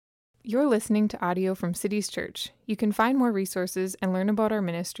You're listening to audio from Cities Church. You can find more resources and learn about our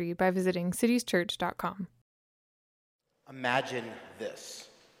ministry by visiting citieschurch.com. Imagine this.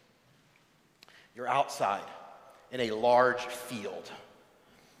 You're outside in a large field.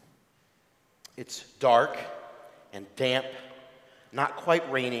 It's dark and damp, not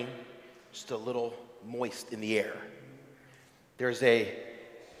quite raining, just a little moist in the air. There's a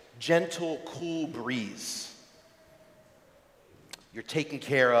gentle, cool breeze. You're taking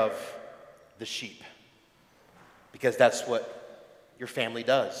care of the sheep because that's what your family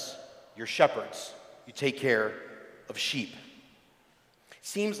does. You're shepherds. You take care of sheep.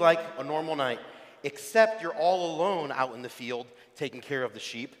 Seems like a normal night, except you're all alone out in the field taking care of the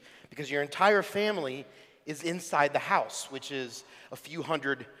sheep because your entire family is inside the house, which is a few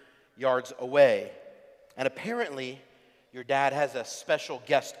hundred yards away. And apparently, your dad has a special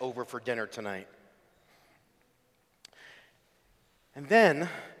guest over for dinner tonight. And then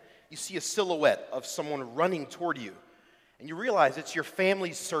you see a silhouette of someone running toward you, and you realize it's your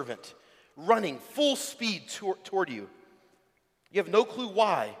family's servant running full speed toward you. You have no clue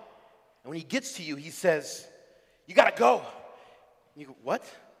why. And when he gets to you, he says, "You gotta go." And you go, "What?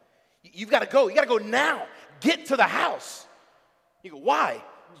 You've gotta go. You gotta go now. Get to the house." You go, "Why?"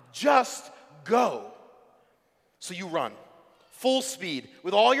 "Just go." So you run full speed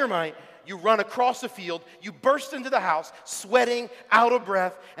with all your might. You run across the field, you burst into the house, sweating, out of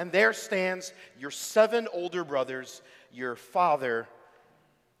breath, and there stands your 7 older brothers, your father,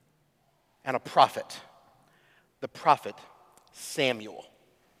 and a prophet, the prophet Samuel.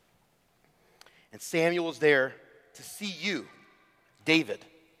 And Samuel is there to see you, David,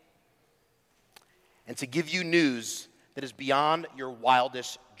 and to give you news that is beyond your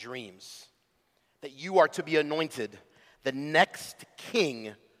wildest dreams, that you are to be anointed the next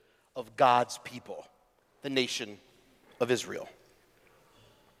king of God's people, the nation of Israel.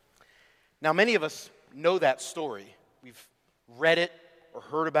 Now, many of us know that story. We've read it or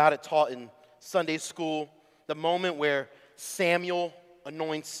heard about it taught in Sunday school, the moment where Samuel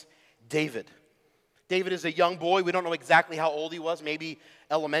anoints David. David is a young boy. We don't know exactly how old he was, maybe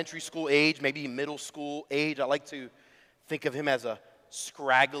elementary school age, maybe middle school age. I like to think of him as a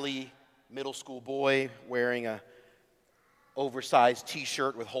scraggly middle school boy wearing a oversized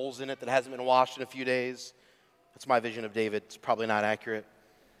t-shirt with holes in it that hasn't been washed in a few days. That's my vision of David. It's probably not accurate.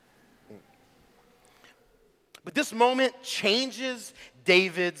 But this moment changes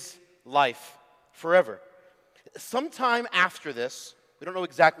David's life forever. Sometime after this, we don't know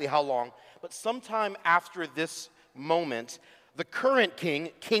exactly how long, but sometime after this moment, the current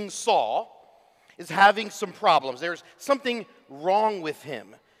king, King Saul, is having some problems. There's something wrong with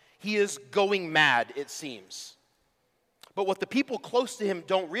him. He is going mad, it seems. But what the people close to him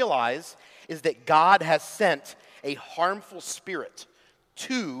don't realize is that God has sent a harmful spirit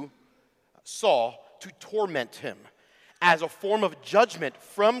to Saul to torment him as a form of judgment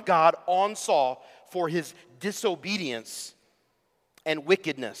from God on Saul for his disobedience and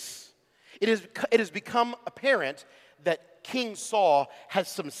wickedness. It has become apparent that King Saul has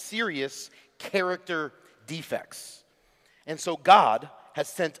some serious character defects. And so God has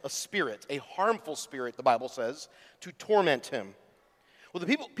sent a spirit, a harmful spirit, the Bible says, to torment him. Well,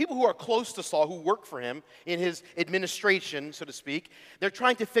 the people who are close to Saul, who work for him in his administration, so to speak, they're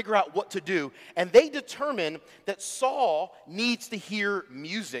trying to figure out what to do. And they determine that Saul needs to hear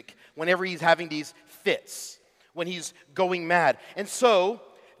music whenever he's having these fits, when he's going mad. And so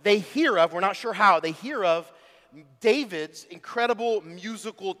they hear of, we're not sure how, they hear of David's incredible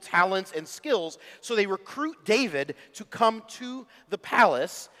musical talents and skills, so they recruit David to come to the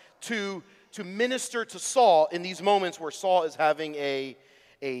palace to minister to Saul in these moments where Saul is having a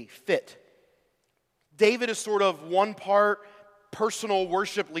fit. David is sort of one part personal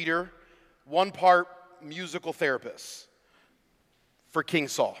worship leader, one part musical therapist for King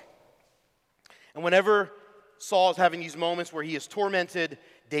Saul. And whenever Saul is having these moments where he is tormented,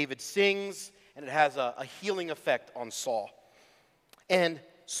 David sings, and it has a healing effect on Saul. And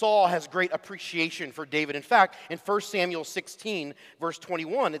Saul has great appreciation for David. In fact, in 1 Samuel 16, verse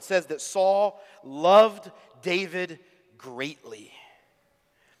 21, it says that Saul loved David greatly.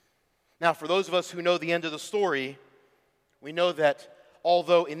 Now, for those of us who know the end of the story, we know that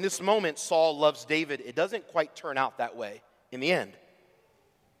although in this moment Saul loves David, it doesn't quite turn out that way in the end.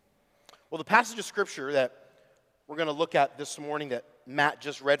 Well, the passage of Scripture that we're going to look at this morning that Matt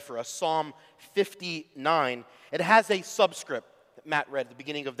just read for us, Psalm 59, it has a subscript that Matt read at the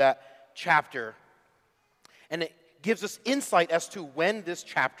beginning of that chapter. And it gives us insight as to when this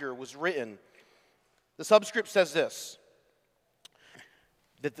chapter was written. The subscript says this,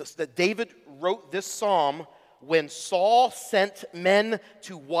 that David wrote this psalm when Saul sent men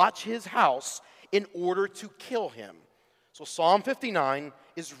to watch his house in order to kill him. So Psalm 59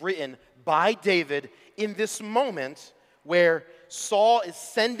 is written by David in this moment where Saul is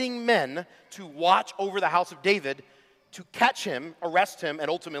sending men to watch over the house of David to catch him, arrest him, and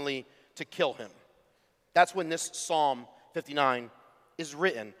ultimately to kill him. That's when this Psalm 59 is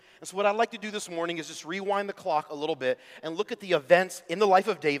written. And so what I'd like to do this morning is just rewind the clock a little bit and look at the events in the life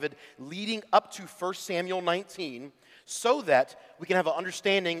of David leading up to 1 Samuel 19 so that we can have an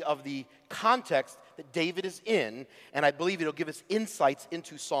understanding of the context that David is in, and I believe it'll give us insights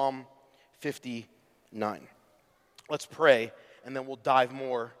into Psalm 59. Let's pray, and then we'll dive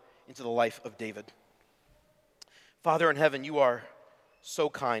more into the life of David. Father in heaven, you are so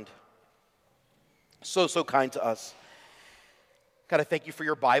kind. So kind to us. God, I thank you for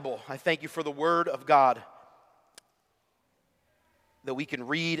your Bible. I thank you for the Word of God that we can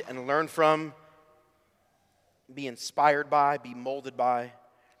read and learn from, be inspired by, be molded by.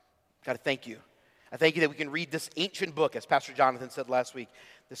 God, I thank you. I thank you that we can read this ancient book, as Pastor Jonathan said last week,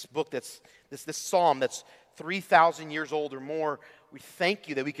 this book that's, this psalm that's 3,000 years old or more. We thank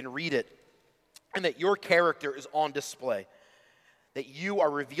you that we can read it and that your character is on display, that you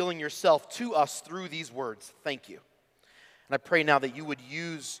are revealing yourself to us through these words. Thank you. And I pray now that you would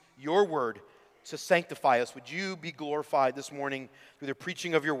use your word to sanctify us. Would you be glorified this morning through the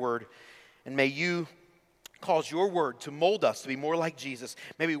preaching of your word? And may you cause your word to mold us to be more like Jesus.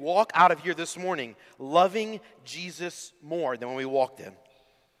 May we walk out of here this morning loving Jesus more than when we walked in.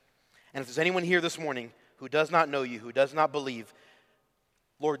 And if there's anyone here this morning who does not know you, who does not believe,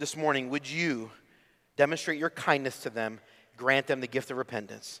 Lord, this morning, would you demonstrate your kindness to them, grant them the gift of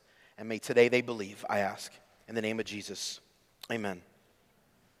repentance, and may today they believe, I ask. In the name of Jesus, amen.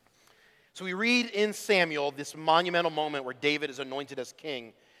 So we read in Samuel this monumental moment where David is anointed as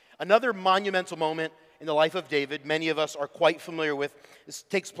king. Another monumental moment in the life of David, many of us are quite familiar with. This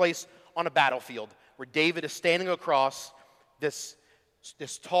takes place on a battlefield where David is standing across this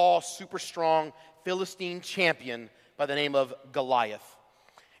tall, super strong Philistine champion by the name of Goliath.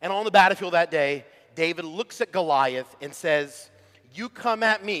 And on the battlefield that day, David looks at Goliath and says, "You come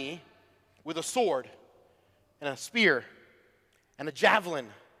at me with a sword and a spear and a javelin,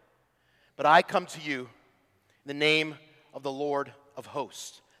 but I come to you in the name of the Lord of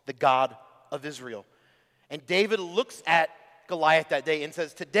hosts, the God of Israel." And David looks at Goliath that day and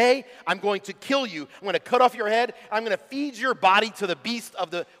says, "Today I'm going to kill you. I'm going to cut off your head. I'm going to feed your body to the beast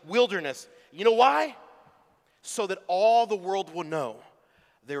of the wilderness." You know why? So that all the world will know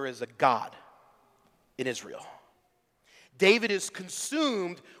there is a God in Israel. David is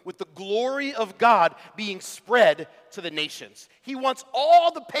consumed with the glory of God being spread to the nations. He wants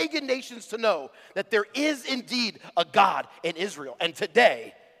all the pagan nations to know that there is indeed a God in Israel. And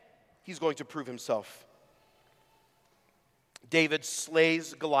today, he's going to prove himself. David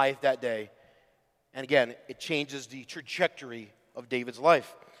slays Goliath that day. And again, it changes the trajectory of David's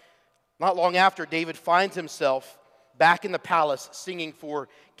life. Not long after, David finds himself back in the palace singing for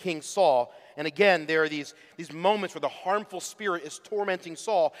King Saul. And again, there are these moments where the harmful spirit is tormenting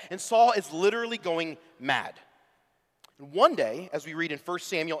Saul, and Saul is literally going mad. And one day, as we read in 1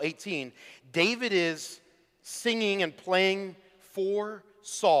 Samuel 18, David is singing and playing for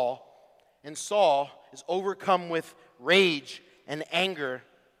Saul, and Saul is overcome with rage and anger,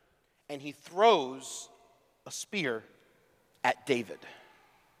 and he throws a spear at David.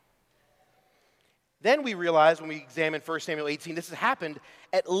 Then we realize when we examine 1 Samuel 18, this has happened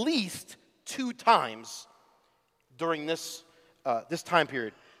at least 2 times during this time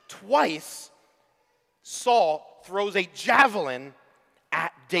period. Twice, Saul throws a javelin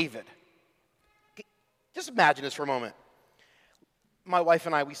at David. Just imagine this for a moment. My wife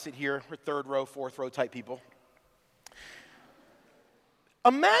and I, we sit here, we're 3rd row, 4th row type people.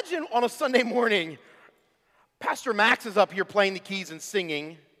 Imagine on a Sunday morning, Pastor Max is up here playing the keys and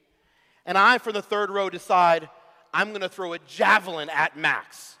singing, and I, from the 3rd row, decide I'm going to throw a javelin at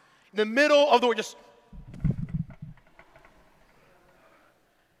Max. In the middle of the word, just...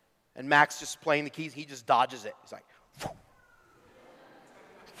 And Max just playing the keys, he just dodges it. He's like...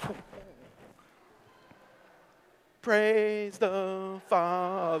 Praise the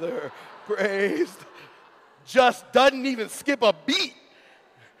Father, praise the... Just doesn't even skip a beat.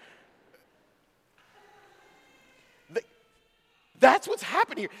 That's what's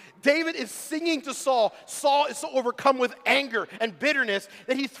happening here. David is singing to Saul. Saul is so overcome with anger and bitterness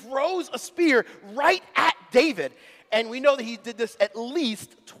that he throws a spear right at David. And we know that he did this at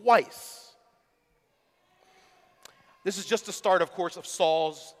least twice. This is just the start, of course, of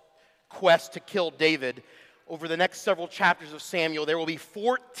Saul's quest to kill David. Over the next several chapters of Samuel, there will be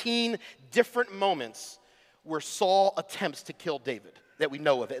 14 different moments where Saul attempts to kill David, that we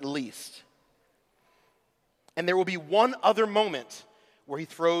know of at least. And there will be one other moment where he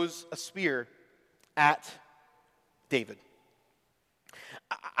throws a spear at David.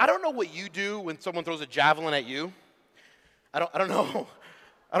 I don't know what you do when someone throws a javelin at you. I don't know.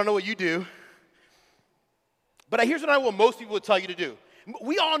 I don't know what you do. But here's what I will most people would tell you to do.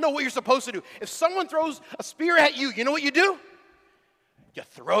 We all know what you're supposed to do. If someone throws a spear at you, you know what you do? You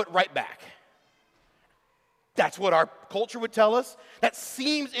throw it right back. That's what our culture would tell us. That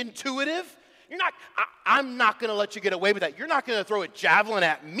seems intuitive. I'm not going to let you get away with that. You're not going to throw a javelin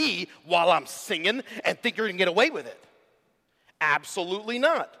at me while I'm singing and think you're going to get away with it. Absolutely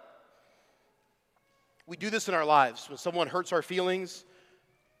not. We do this in our lives. When someone hurts our feelings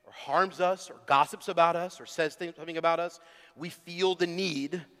or harms us or gossips about us or says something about us, we feel the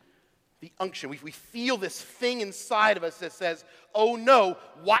need, the unction. We feel this thing inside of us that says, oh no,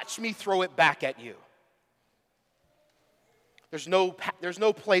 watch me throw it back at you. There's no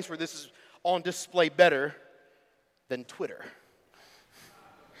place where this is on display better than Twitter.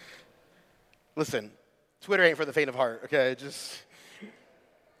 Listen, Twitter ain't for the faint of heart, okay?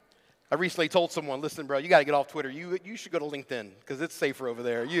 I recently told someone, listen, bro, you got to get off Twitter. You should go to LinkedIn because it's safer over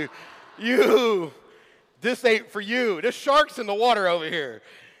there. This ain't for you. There's sharks in the water over here.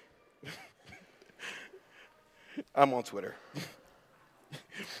 I'm on Twitter.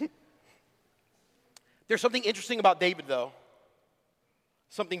 There's something interesting about David, though.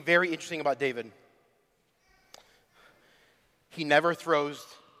 Something very interesting about David. He never throws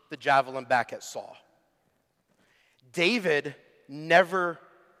the javelin back at Saul. David never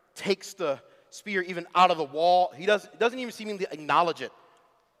takes the spear even out of the wall. He doesn't even seemingly acknowledge it.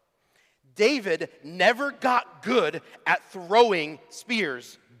 David never got good at throwing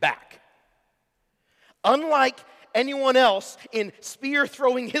spears back. Unlike anyone else in spear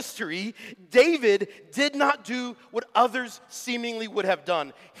throwing history, David did not do what others seemingly would have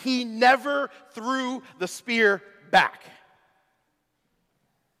done. He never threw the spear back.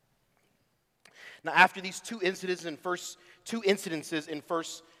 Now, after these two incidences in 1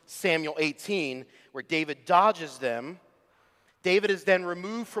 Samuel 18, where David dodges them, David is then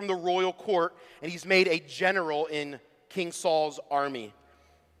removed from the royal court, and he's made a general in King Saul's army.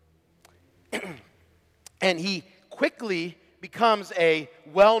 And he quickly becomes a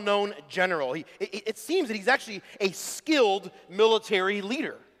well-known general. It seems that he's actually a skilled military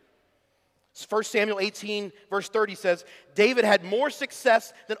leader. 1 Samuel 18, verse 30 says, David had more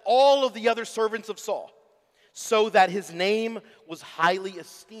success than all of the other servants of Saul, so that his name was highly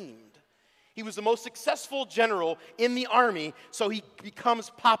esteemed. He was the most successful general in the army, so he becomes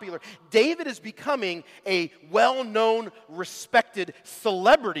popular. David is becoming a well-known, respected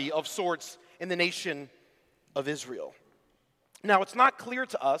celebrity of sorts in the nation of Israel. Now, it's not clear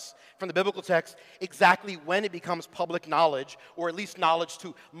to us from the biblical text exactly when it becomes public knowledge, or at least knowledge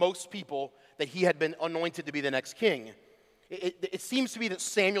to most people, that he had been anointed to be the next king. It seems to be that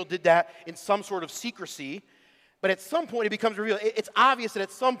Samuel did that in some sort of secrecy, but at some point it becomes revealed. It's obvious that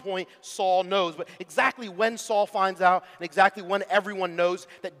at some point Saul knows, but exactly when Saul finds out and exactly when everyone knows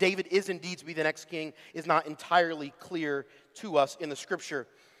that David is indeed to be the next king is not entirely clear to us in the scripture.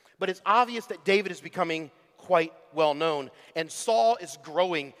 But it's obvious that David is becoming quite well known, and Saul is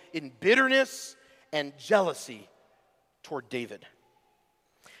growing in bitterness and jealousy toward David.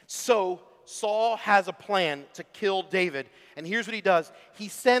 So Saul has a plan to kill David, and here's what he does. He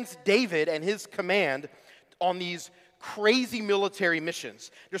sends David and his command on these crazy military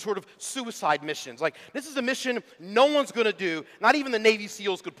missions. They're sort of suicide missions. Like, this is a mission no one's going to do. Not even the Navy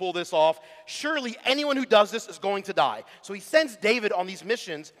SEALs could pull this off. Surely anyone who does this is going to die. So he sends David on these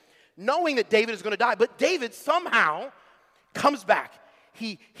missions knowing that David is going to die. But David somehow comes back.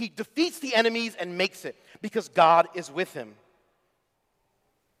 He defeats the enemies and makes it because God is with him.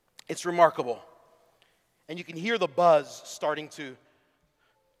 It's remarkable. And you can hear the buzz starting to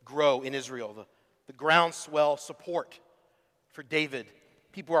grow in Israel. The groundswell support for David.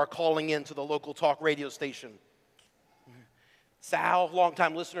 People are calling in to the local talk radio station. Sal,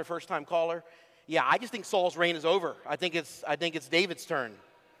 long-time listener, first-time caller. Yeah, I just think Saul's reign is over. I think it's David's turn.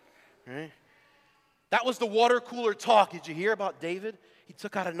 Right? That was the water cooler talk. Did you hear about David? He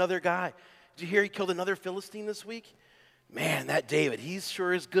took out another guy. Did you hear he killed another Philistine this week? Man, that David, he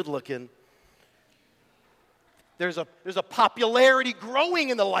sure is good looking. There's a popularity growing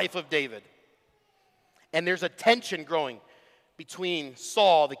in the life of David. And there's a tension growing between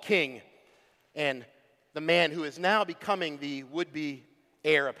Saul, the king, and the man who is now becoming the would-be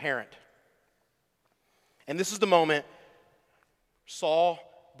heir apparent. And this is the moment Saul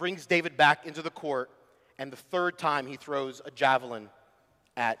brings David back into the court, and the third time he throws a javelin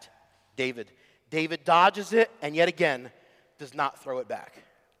at David. David dodges it and yet again does not throw it back.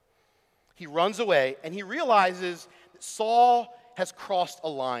 He runs away and he realizes that Saul has crossed a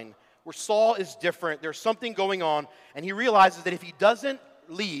line where Saul is different. There's something going on, and he realizes that if he doesn't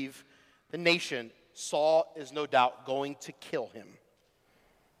leave the nation, Saul is no doubt going to kill him.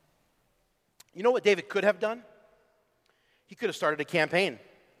 You know what David could have done? He could have started a campaign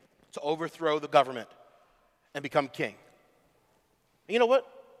to overthrow the government and become king. And you know what?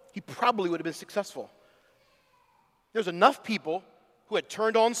 He probably would have been successful. There's enough people who had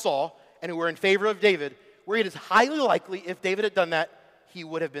turned on Saul and who were in favor of David, where it is highly likely if David had done that, he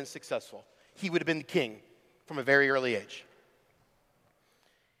would have been successful. He would have been the king from a very early age.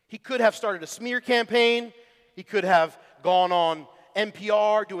 He could have started a smear campaign. He could have gone on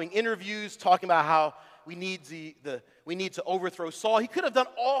NPR doing interviews talking about how we need to overthrow Saul. He could have done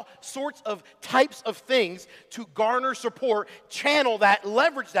all sorts of types of things to garner support, channel that,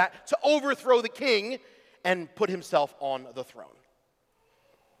 leverage that to overthrow the king and put himself on the throne.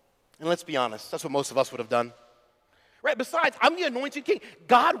 And let's be honest, that's what most of us would have done. Right? Besides, I'm the anointed king.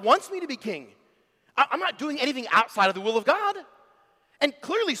 God wants me to be king. I'm not doing anything outside of the will of God. And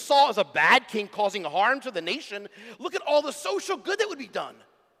clearly Saul is a bad king causing harm to the nation. Look at all the social good that would be done.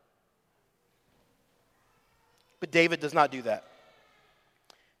 But David does not do that.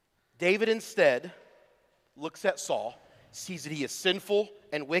 David instead looks at Saul, sees that he is sinful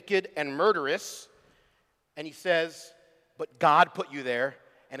and wicked and murderous, and he says, but God put you there,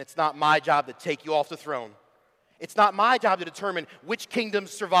 and it's not my job to take you off the throne. It's not my job to determine which kingdoms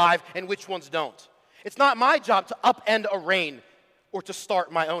survive and which ones don't. It's not my job to upend a reign or to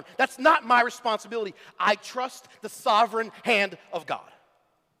start my own. That's not my responsibility. I trust the sovereign hand of God.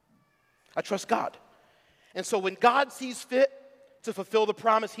 I trust God. And so when God sees fit to fulfill the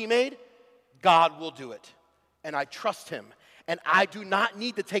promise he made, God will do it. And I trust him. And I do not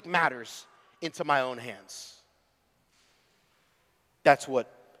need to take matters into my own hands. That's what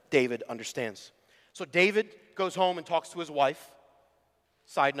David understands. So David goes home and talks to his wife.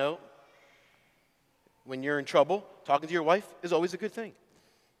 Side note, when you're in trouble, talking to your wife is always a good thing.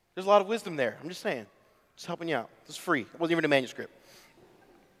 There's a lot of wisdom there. I'm just saying. Just helping you out. This is free. It wasn't even a manuscript.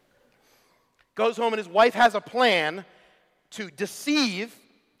 Goes home and his wife has a plan to deceive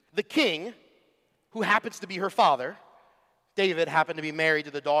the king, who happens to be her father. David happened to be married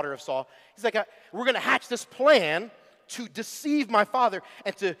to the daughter of Saul. He's like, we're going to hatch this plan to deceive my father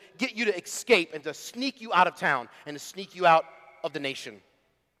and to get you to escape and to sneak you out of town and to sneak you out of the nation.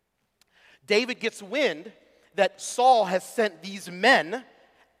 David gets wind that Saul has sent these men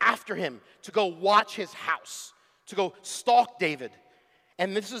after him to go watch his house, to go stalk David.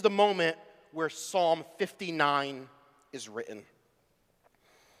 And this is the moment where Psalm 59 is written.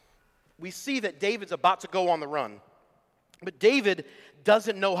 We see that David's about to go on the run, but David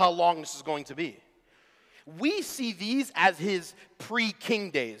doesn't know how long this is going to be. We see these as his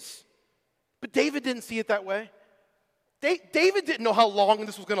pre-king days, but David didn't see it that way. David didn't know how long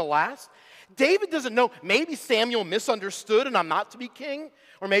this was going to last. David doesn't know, maybe Samuel misunderstood and I'm not to be king,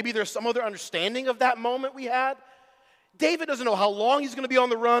 or maybe there's some other understanding of that moment we had. David doesn't know how long he's going to be on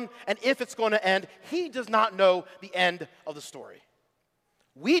the run and if it's going to end. He does not know the end of the story.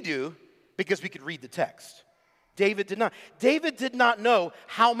 We do, because we could read the text. David did not. David did not know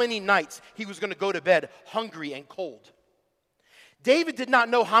how many nights he was going to go to bed hungry and cold. David did not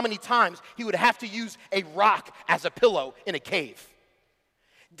know how many times he would have to use a rock as a pillow in a cave.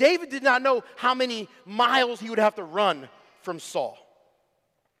 David did not know how many miles he would have to run from Saul.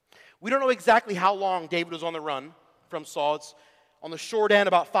 We don't know exactly how long David was on the run from Saul. It's on the short end,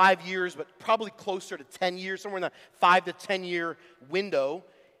 about 5 years, but probably closer to 10 years, somewhere in the 5 to 10 year window.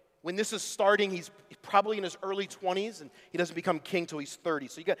 When this is starting, he's probably in his early 20s, and he doesn't become king till he's 30.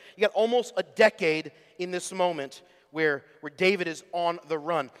 So you got almost a decade in this moment where David is on the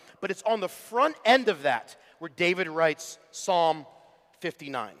run. But it's on the front end of that where David writes Psalm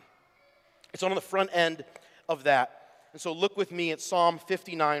 59. It's on the front end of that. And so look with me at Psalm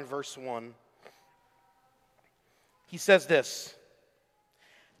 59, verse 1. He says this,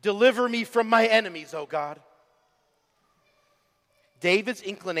 "Deliver me from my enemies, O God." David's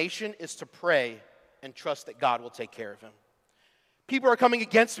inclination is to pray and trust that God will take care of him. People are coming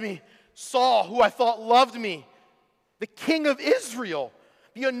against me. Saul, who I thought loved me, the king of Israel,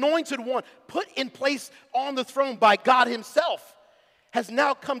 the anointed one, put in place on the throne by God himself, has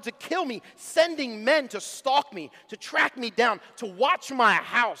now come to kill me, sending men to stalk me, to track me down, to watch my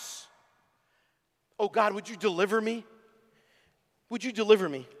house. Oh God, would you deliver me? Would you deliver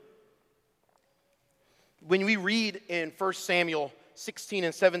me? When we read in 1 Samuel 16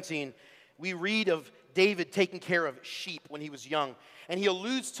 and 17, we read of David taking care of sheep when he was young. And he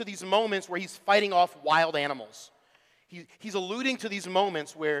alludes to these moments where he's fighting off wild animals. He's alluding to these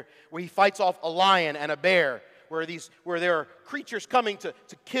moments where he fights off a lion and a bear, where there are creatures coming to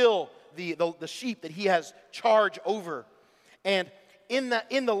kill the sheep that he has charge over. And in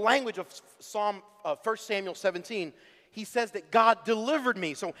the language of 1 Samuel 17, he says that God delivered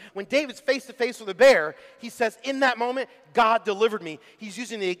me. So when David's face to face with a bear, he says, in that moment, God delivered me. He's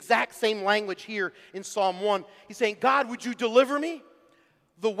using the exact same language here in Psalm 1. He's saying, God, would you deliver me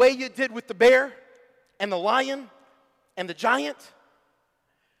the way you did with the bear and the lion and the giant?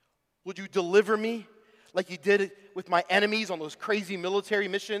 Would you deliver me like you did it with my enemies on those crazy military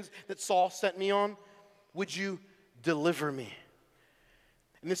missions that Saul sent me on? Would you deliver me?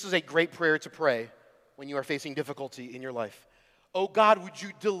 And this is a great prayer to pray when you are facing difficulty in your life. Oh God, would you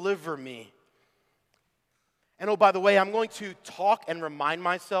deliver me? And oh, by the way, I'm going to talk and remind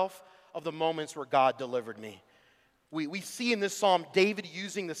myself of the moments where God delivered me. We see in this psalm David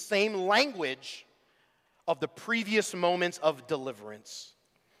using the same language of the previous moments of deliverance.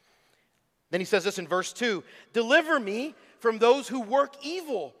 Then he says this in verse 2, deliver me from those who work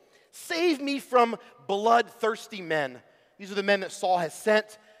evil. Save me from bloodthirsty men. These are the men that Saul has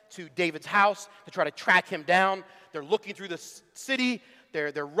sent to David's house to try to track him down. They're looking through the city.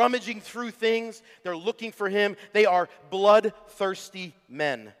 They're rummaging through things. They're looking for him. They are bloodthirsty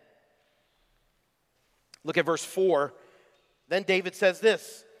men. Look at verse 4. Then David says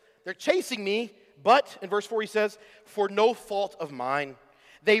this, they're chasing me, but, in verse 4 he says, for no fault of mine.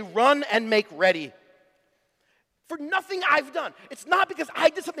 They run and make ready. For nothing I've done. It's not because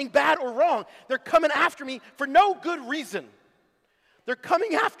I did something bad or wrong. They're coming after me for no good reason. They're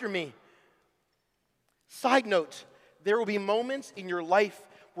coming after me. Side note, there will be moments in your life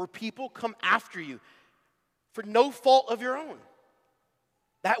where people come after you for no fault of your own.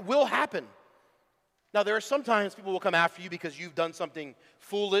 That will happen. Now, there are sometimes people will come after you because you've done something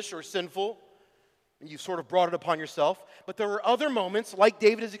foolish or sinful, and you've sort of brought it upon yourself. But there are other moments, like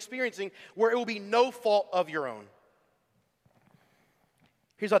David is experiencing, where it will be no fault of your own.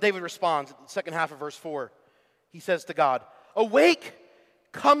 Here's how David responds in the second half of verse 4. He says to God, awake,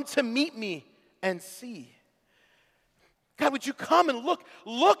 come to meet me and see. God, would you come and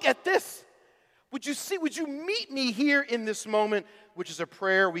look at this? Would you see, would you meet me here in this moment, which is a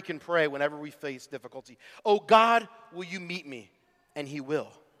prayer we can pray whenever we face difficulty. Oh God, will you meet me? And he will.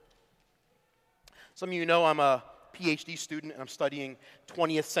 Some of you know I'm a PhD student and I'm studying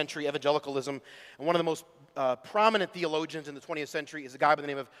 20th century evangelicalism. And one of the most prominent theologians in the 20th century is a guy by the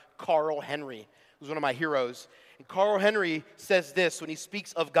name of Carl Henry, who's one of my heroes. And Carl Henry says this when he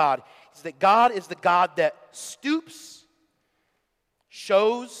speaks of God. He says that God is the God that stoops,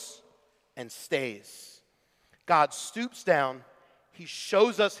 shows, and stays. God stoops down, he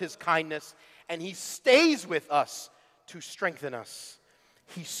shows us his kindness, and he stays with us to strengthen us.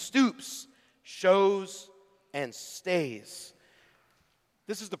 He stoops, shows, and stays.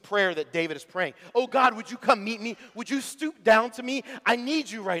 This is the prayer that David is praying. Oh God, would you come meet me? Would you stoop down to me? I need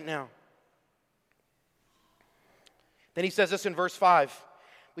you right now. Then he says this in verse 5,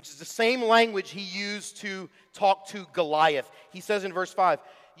 which is the same language he used to talk to Goliath. He says in verse 5,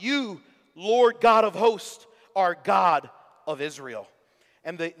 you, Lord God of hosts, are God of Israel.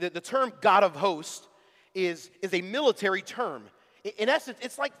 And the term God of hosts is a military term. In essence,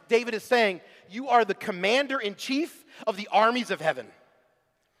 it's like David is saying, you are the commander-in-chief of the armies of heaven.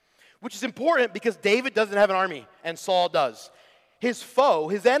 Which is important because David doesn't have an army, and Saul does. His foe,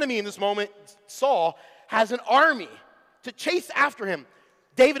 his enemy in this moment, Saul, has an army to chase after him.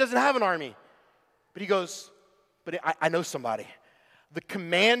 David doesn't have an army. But he goes, but I know somebody. The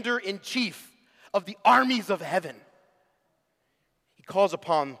commander-in-chief of the armies of heaven. He calls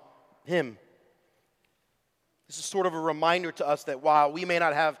upon him. This is sort of a reminder to us that while we may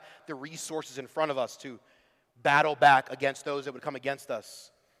not have the resources in front of us to battle back against those that would come against us,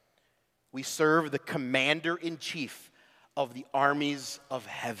 we serve the commander-in-chief of the armies of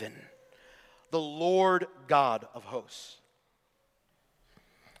heaven, the Lord God of hosts.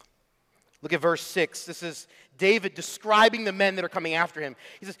 Look at verse 6. This is David describing the men that are coming after him.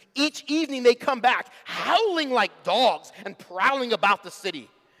 He says, each evening they come back, howling like dogs and prowling about the city.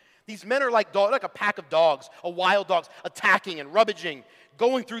 These men are like dogs, like a pack of dogs, wild dogs, attacking and rummaging,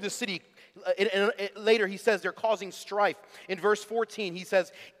 going through the city. Later he says they're causing strife. In verse 14 he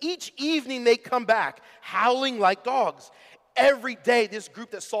says, each evening they come back, howling like dogs. Every day this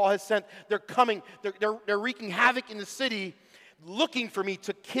group that Saul has sent, they're coming, they're wreaking havoc in the city, looking for me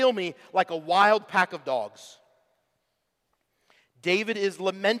to kill me like a wild pack of dogs. David is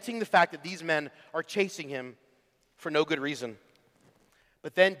lamenting the fact that these men are chasing him for no good reason.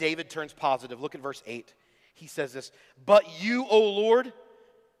 But then David turns positive. Look at verse 8. He says this, "But you, O Lord,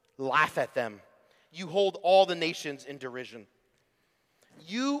 laugh at them. You hold all the nations in derision."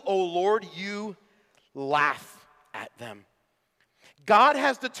 You, O Lord, you laugh at them. God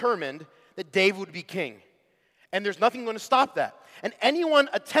has determined that David would be king, and there's nothing going to stop that. And anyone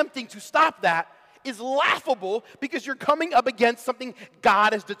attempting to stop that is laughable because you're coming up against something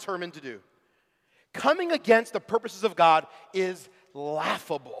God has determined to do. Coming against the purposes of God is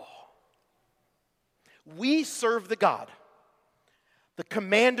laughable. We serve the God, the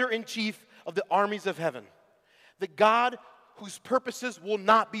commander-in-chief of the armies of heaven, the God whose purposes will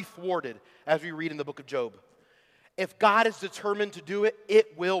not be thwarted, as we read in the book of Job. If God is determined to do it,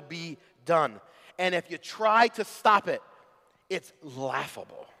 it will be done. And if you try to stop it, it's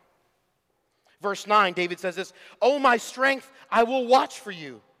laughable. Verse 9, David says this, "O my strength, I will watch for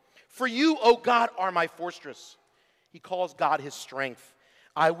you. For you, O God, are my fortress." He calls God his strength.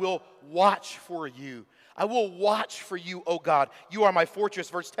 "I will watch for you. I will watch for you, O God. You are my fortress."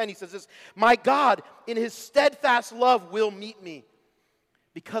 Verse 10, he says this, "My God, in his steadfast love, will meet me."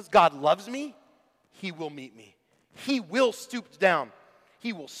 Because God loves me, he will meet me. He will stoop down.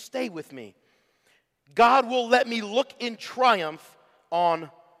 He will stay with me. God will let me look in triumph on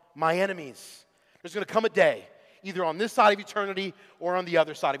my enemies. There's going to come a day, either on this side of eternity or on the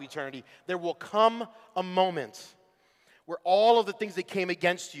other side of eternity. There will come a moment where all of the things that came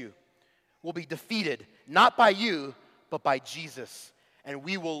against you will be defeated, not by you, but by Jesus. And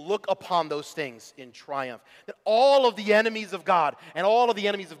we will look upon those things in triumph. That all of the enemies of God and all of the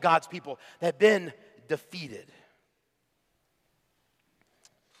enemies of God's people have been defeated.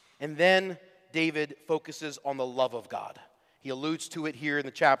 And then David focuses on the love of God. He alludes to it here in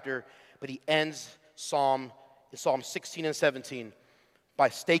the chapter, but he ends Psalm 16 and 17 by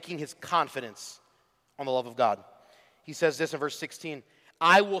staking his confidence on the love of God. He says this in verse 16,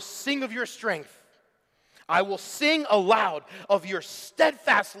 "I will sing of your strength. I will sing aloud of your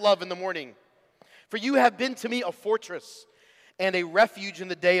steadfast love in the morning. For you have been to me a fortress and a refuge in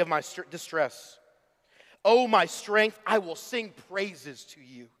the day of my distress. O my strength, I will sing praises to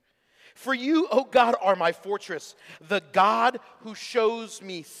you. For you, O God, are my fortress, the God who shows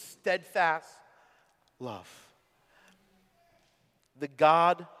me steadfast love." The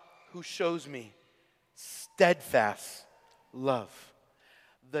God who shows me steadfast love.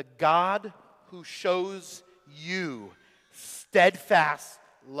 The God who shows you steadfast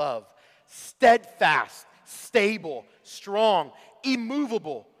love. Steadfast, stable, strong,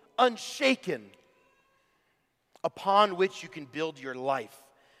 immovable, unshaken, upon which you can build your life.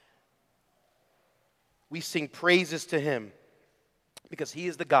 We sing praises to him because he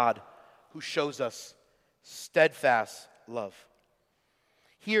is the God who shows us steadfast love.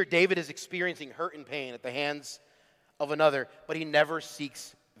 Here, David is experiencing hurt and pain at the hands of another, but he never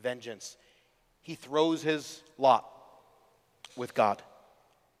seeks vengeance. He throws his lot with God.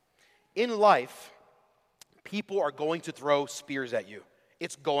 In life, people are going to throw spears at you.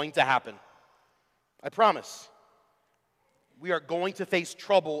 It's going to happen. I promise. We are going to face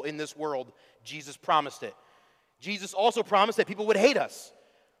trouble in this world. Jesus promised it. Jesus also promised that people would hate us.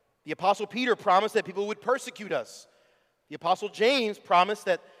 The Apostle Peter promised that people would persecute us. The Apostle James promised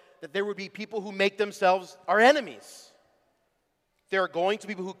that there would be people who make themselves our enemies. There are going to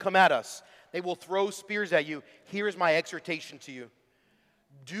be people who come at us. They will throw spears at you. Here is my exhortation to you.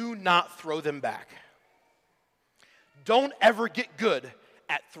 Do not throw them back. Don't ever get good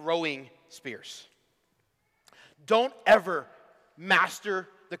at throwing spears. Don't ever master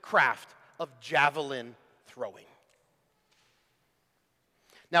the craft of javelin throwing.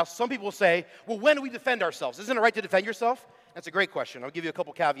 Now, some people say, well, when do we defend ourselves? Isn't it right to defend yourself? That's a great question. I'll give you a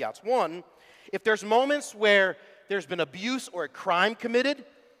couple caveats. One, if there's moments where there's been abuse or a crime committed,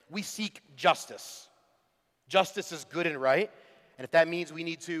 we seek justice. Justice is good and right. And if that means we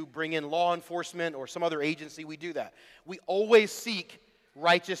need to bring in law enforcement or some other agency, we do that. We always seek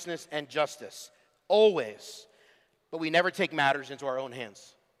righteousness and justice. Always. But we never take matters into our own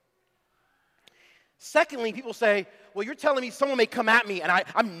hands. Secondly, people say, well, you're telling me someone may come at me and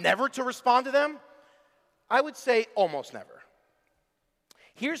I'm never to respond to them? I would say almost never.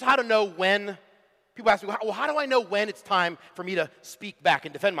 Here's how to know when. People ask me, well, how do I know when it's time for me to speak back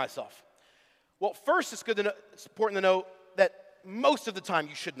and defend myself? Well, first, it's important to know that most of the time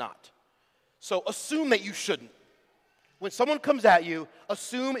you should not. So assume that you shouldn't. When someone comes at you,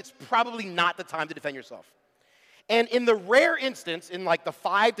 assume it's probably not the time to defend yourself. And in the rare instance, in like the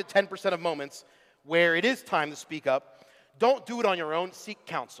 5 to 10% of moments where it is time to speak up, don't do it on your own. Seek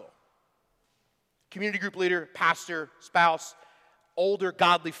counsel. Community group leader, pastor, spouse, older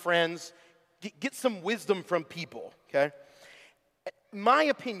godly friends. Get some wisdom from people, okay? My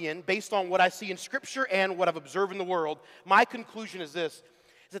opinion, based on what I see in Scripture and what I've observed in the world, my conclusion is this,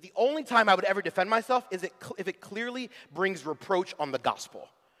 is that the only time I would ever defend myself is if it clearly brings reproach on the gospel.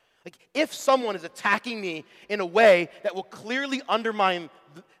 Like, if someone is attacking me in a way that will clearly undermine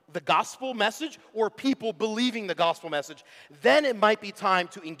the gospel message or people believing the gospel message, then it might be time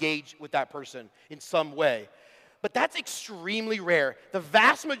to engage with that person in some way. But that's extremely rare. The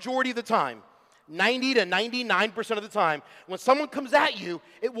vast majority of the time, 90 to 99% of the time, when someone comes at you,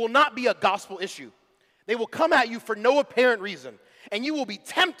 it will not be a gospel issue. They will come at you for no apparent reason, and you will be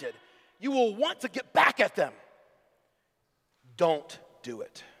tempted. You will want to get back at them. Don't do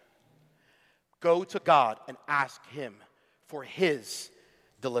it. Go to God and ask Him for His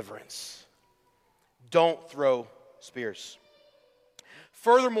deliverance. Don't throw spears.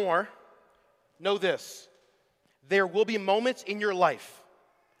 Furthermore, know this. There will be moments in your life,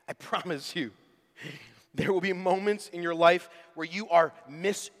 I promise you, there will be moments in your life where you are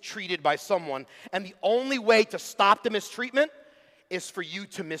mistreated by someone, and the only way to stop the mistreatment is for you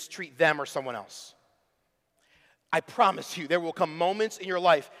to mistreat them or someone else. I promise you, there will come moments in your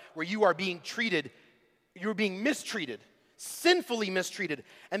life where you are being you're being mistreated, sinfully mistreated,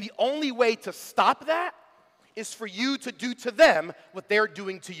 and the only way to stop that is for you to do to them what they're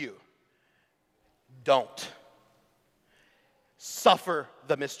doing to you. Don't suffer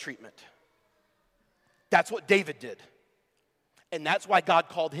the mistreatment. That's what David did. And that's why God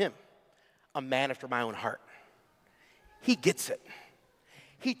called him a man after my own heart. He gets it.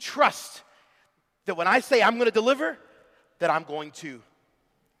 He trusts that when I say I'm going to deliver, that I'm going to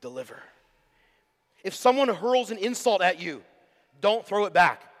deliver. If someone hurls an insult at you, don't throw it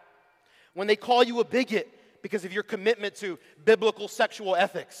back. When they call you a bigot because of your commitment to biblical sexual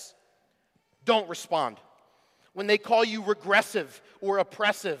ethics, don't respond. When they call you regressive or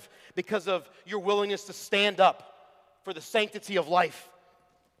oppressive because of your willingness to stand up for the sanctity of life,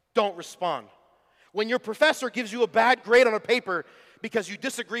 don't respond. When your professor gives you a bad grade on a paper because you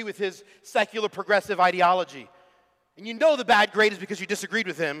disagree with his secular progressive ideology, and you know the bad grade is because you disagreed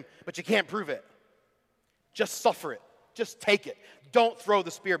with him, but you can't prove it, just suffer it. Just take it. Don't throw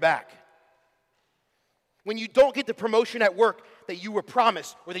the spear back. When you don't get the promotion at work that you were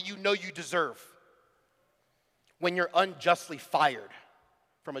promised or that you know you deserve, when you're unjustly fired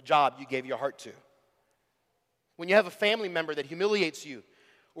from a job you gave your heart to, when you have a family member that humiliates you,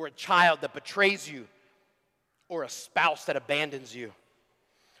 or a child that betrays you, or a spouse that abandons you,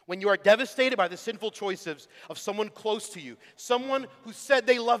 when you are devastated by the sinful choices of someone close to you, someone who said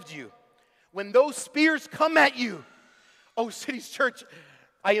they loved you, when those spears come at you, oh, Cities Church,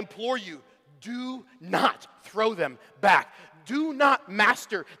 I implore you, do not throw them back. Do not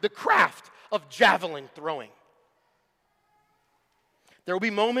master the craft of javelin throwing. There will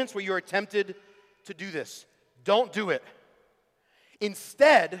be moments where you are tempted to do this. Don't do it.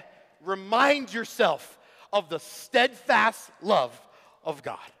 Instead, remind yourself of the steadfast love of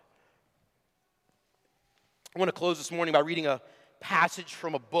God. I want to close this morning by reading a passage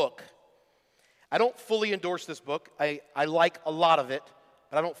from a book. I don't fully endorse this book. I like a lot of it,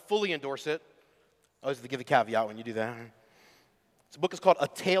 but I don't fully endorse it. I always have to give a caveat when you do that. This book is called A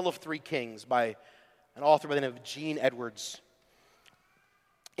Tale of Three Kings by an author by the name of Gene Edwards.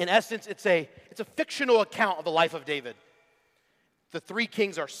 In essence, it's a fictional account of the life of David. The three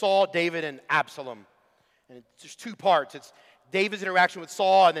kings are Saul, David, and Absalom. And there's two parts. It's David's interaction with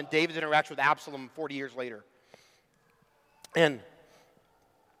Saul and then David's interaction with Absalom 40 years later. And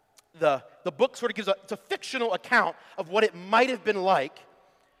the book sort of gives it's a fictional account of what it might have been like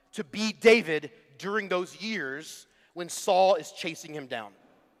to be David during those years when Saul is chasing him down.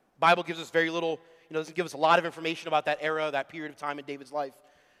 The Bible gives us very little, doesn't give us a lot of information about that era, that period of time in David's life.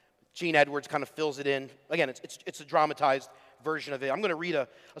 Gene Edwards kind of fills it in. Again, it's a dramatized version of it. I'm going to read a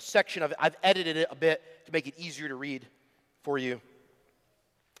section of it. I've edited it a bit to make it easier to read for you.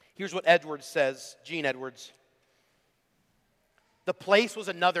 Here's what Edwards says, Gene Edwards. The place was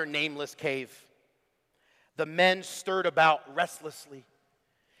another nameless cave. The men stirred about restlessly.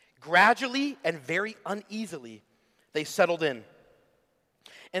 Gradually and very uneasily, they settled in.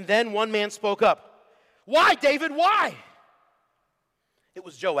 And then one man spoke up. Why, David, why? It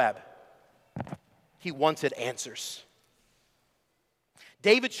was Joab. He wanted answers.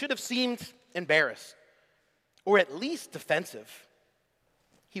 David should have seemed embarrassed, or at least defensive.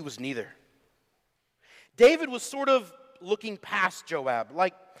 He was neither. David was sort of looking past Joab,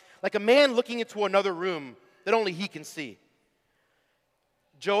 like a man looking into another room that only he can see.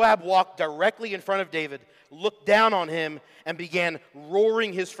 Joab walked directly in front of David, looked down on him, and began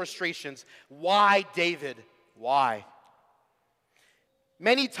roaring his frustrations. Why, David? Why?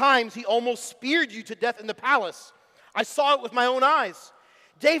 Many times he almost speared you to death in the palace. I saw it with my own eyes.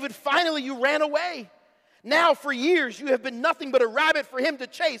 David, finally you ran away. Now for years you have been nothing but a rabbit for him to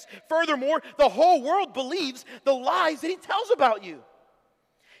chase. Furthermore, the whole world believes the lies that he tells about you.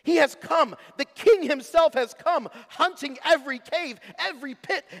 He has come, the king himself has come, hunting every cave, every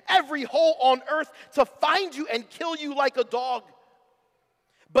pit, every hole on earth to find you and kill you like a dog.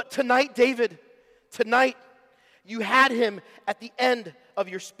 But tonight, David, tonight, you had him at the end of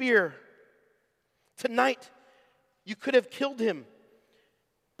your spear. Tonight, you could have killed him,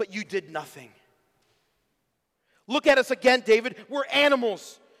 but you did nothing. Look at us again, David. We're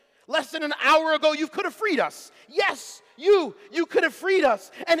animals. Less than an hour ago, you could have freed us. Yes, you could have freed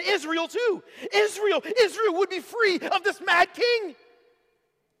us. And Israel too. Israel would be free of this mad king.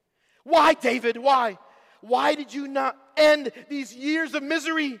 Why, David, why? Why did you not end these years of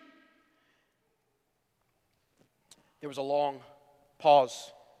misery? There was a long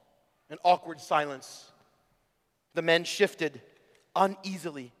pause, an awkward silence. The men shifted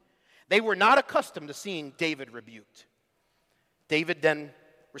uneasily. They were not accustomed to seeing David rebuked. David then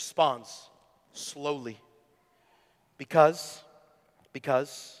responds slowly. Because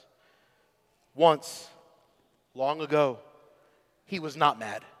once, long ago, he was not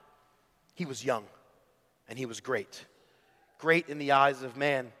mad. He was young, and he was great. Great in the eyes of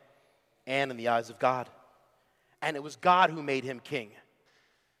man and in the eyes of God. And it was God who made him king,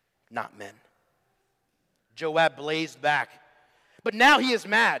 not men. Joab blazed back. But now he is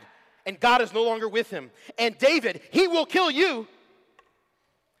mad, and God is no longer with him. And David, he will kill you.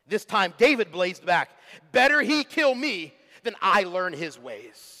 This time David blazed back. Better he kill me than I learn his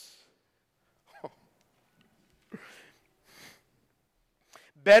ways.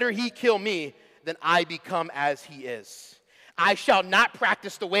 Better he kill me than I become as he is. I shall not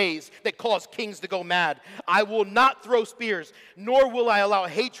practice the ways that cause kings to go mad. I will not throw spears, nor will I allow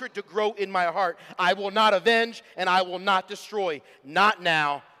hatred to grow in my heart. I will not avenge, and I will not destroy. Not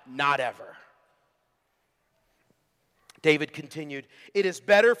now, not ever. David continued, it is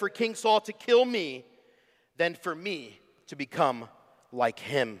better for King Saul to kill me than for me to become like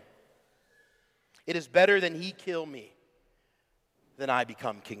him. It is better than he kill me than I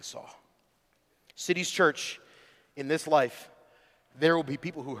become King Saul. Cities Church, in this life, there will be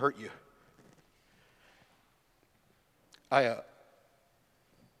people who hurt you. A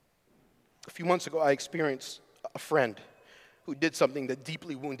few months ago, I experienced a friend who did something that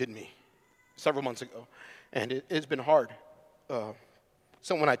deeply wounded me several months ago, and it's been hard.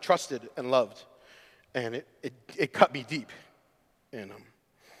 Someone I trusted and loved, and it cut me deep, and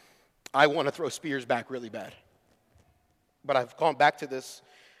I want to throw spears back really bad. But I've gone back to this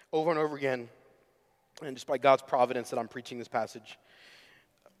over and over again, and just by God's providence that I'm preaching this passage,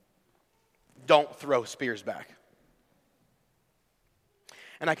 don't throw spears back.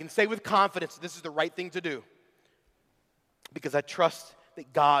 And I can say with confidence this is the right thing to do because I trust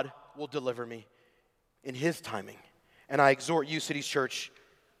that God will deliver me in his timing. And I exhort you, Cities Church,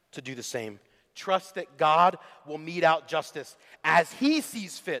 to do the same. Trust that God will mete out justice as he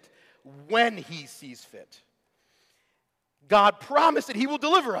sees fit, when he sees fit. God promised that he will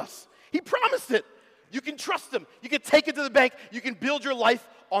deliver us. He promised it. You can trust him. You can take it to the bank. You can build your life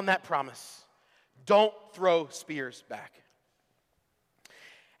on that promise. Don't throw spears back.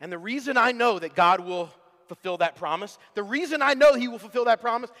 And the reason I know that God will fulfill that promise, the reason I know he will fulfill that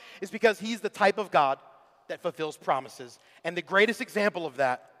promise is because he's the type of God that fulfills promises. And the greatest example of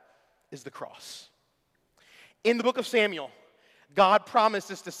that is the cross. In the book of Samuel, God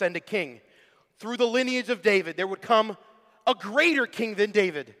promises to send a king. Through the lineage of David, there would come a greater king than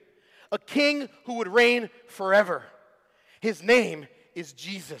David, a king who would reign forever. His name is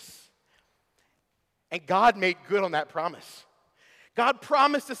Jesus. And God made good on that promise. God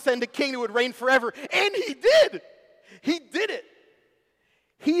promised to send a king who would reign forever, and he did. He did it.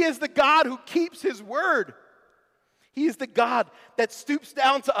 He is the God who keeps his word. He is the God that stoops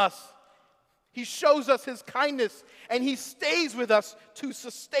down to us. He shows us his kindness, and he stays with us to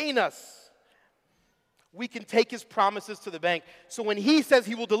sustain us. We can take his promises to the bank. So when he says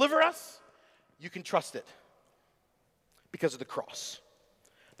he will deliver us, you can trust it because of the cross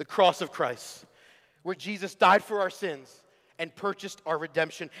of Christ, where Jesus died for our sins and purchased our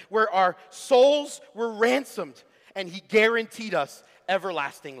redemption, where our souls were ransomed, and he guaranteed us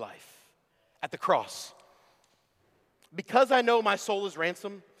everlasting life at the cross. Because I know my soul is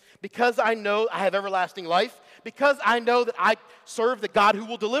ransomed, because I know I have everlasting life, because I know that I serve the God who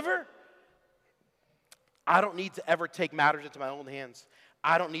will deliver, I don't need to ever take matters into my own hands.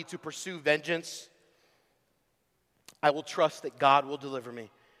 I don't need to pursue vengeance. I will trust that God will deliver me,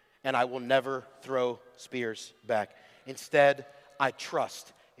 and I will never throw spears back. Instead, I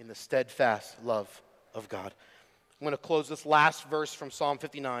trust in the steadfast love of God. I'm going to close this last verse from Psalm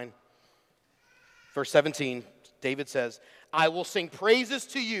 59. Verse 17, David says, I will sing praises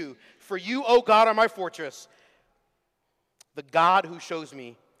to you, for you, O God, are my fortress, the God who shows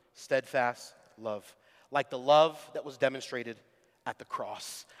me steadfast love, like the love that was demonstrated at the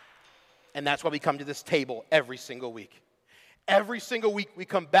cross. And that's why we come to this table every single week. Every single week we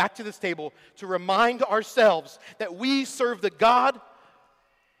come back to this table to remind ourselves that we serve the God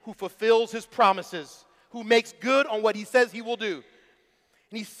who fulfills his promises, who makes good on what he says he will do.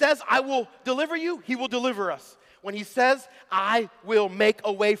 And he says, I will deliver you, he will deliver us. When he says, I will make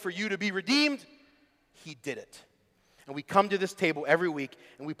a way for you to be redeemed, he did it. And we come to this table every week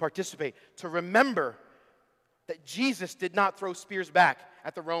and we participate to remember that Jesus did not throw spears back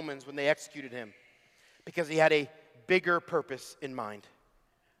at the Romans when they executed him, because he had a bigger purpose in mind: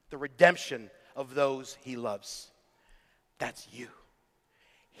 the redemption of those he loves. That's you.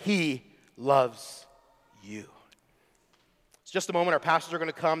 He loves you. It's just a moment. Our pastors are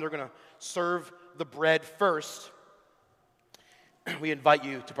going to come. They're going to serve the bread first. We invite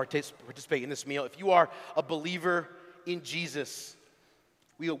you to participate in this meal. If you are a believer in Jesus,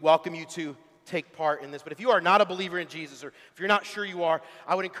 we welcome you to take part in this. But if you are not a believer in Jesus, or if you're not sure you are,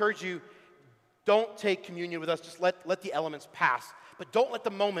 I would encourage you, don't take communion with us. Just let the elements pass. But don't let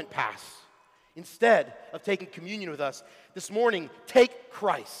the moment pass. Instead of taking communion with us, this morning, take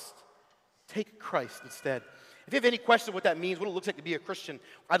Christ. Take Christ instead. If you have any questions of what that means, what it looks like to be a Christian,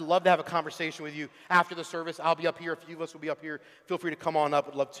 I'd love to have a conversation with you after the service. I'll be up here. A few of us will be up here. Feel free to come on up.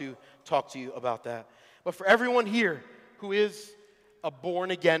 I'd love to talk to you about that. But for everyone here who is a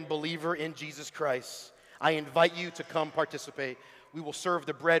born-again believer in Jesus Christ, I invite you to come participate. We will serve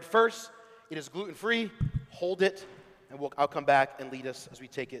the bread first. It is gluten-free. Hold it, and I'll come back and lead us as we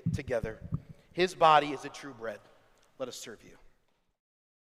take it together. His body is the true bread. Let us serve you.